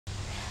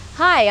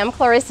Hi, I'm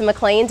Clarissa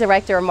McLean,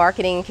 Director of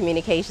Marketing and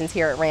Communications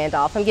here at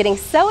Randolph. I'm getting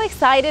so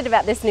excited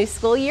about this new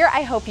school year.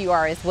 I hope you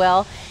are as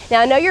well.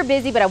 Now, I know you're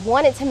busy, but I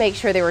wanted to make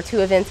sure there were 2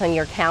 events on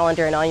your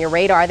calendar and on your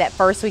radar that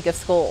first week of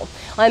school.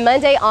 On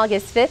Monday,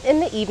 August 5th in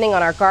the evening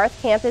on our Garth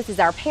campus is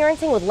our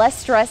Parenting with Less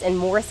Stress and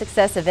More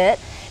Success event.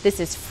 This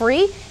is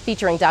free,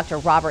 featuring Dr.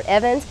 Robert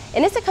Evans,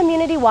 and it's a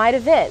community-wide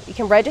event. You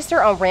can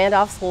register on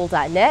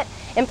randolphschool.net.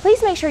 And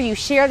please make sure you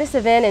share this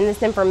event and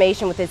this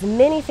information with as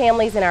many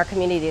families in our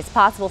community as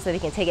possible so they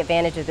can take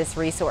advantage of this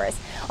resource.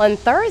 On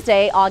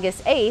Thursday,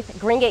 August 8th,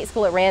 Greengate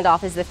School at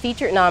Randolph is the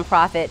featured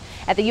nonprofit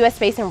at the U.S.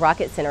 Space and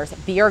Rocket Center's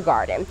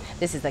Biergarten.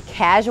 This is a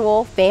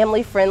casual,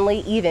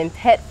 family-friendly, even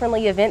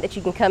pet-friendly event that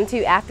you can come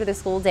to after the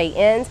school day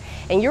ends.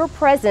 And your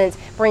presence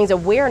brings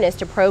awareness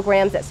to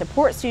programs that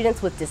support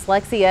students with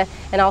dyslexia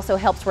and also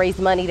helps raise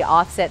money to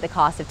offset the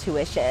cost of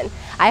tuition.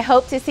 I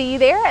hope to see you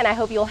there, and I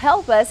hope you'll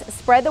help us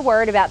spread the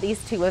word about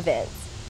these 2 events.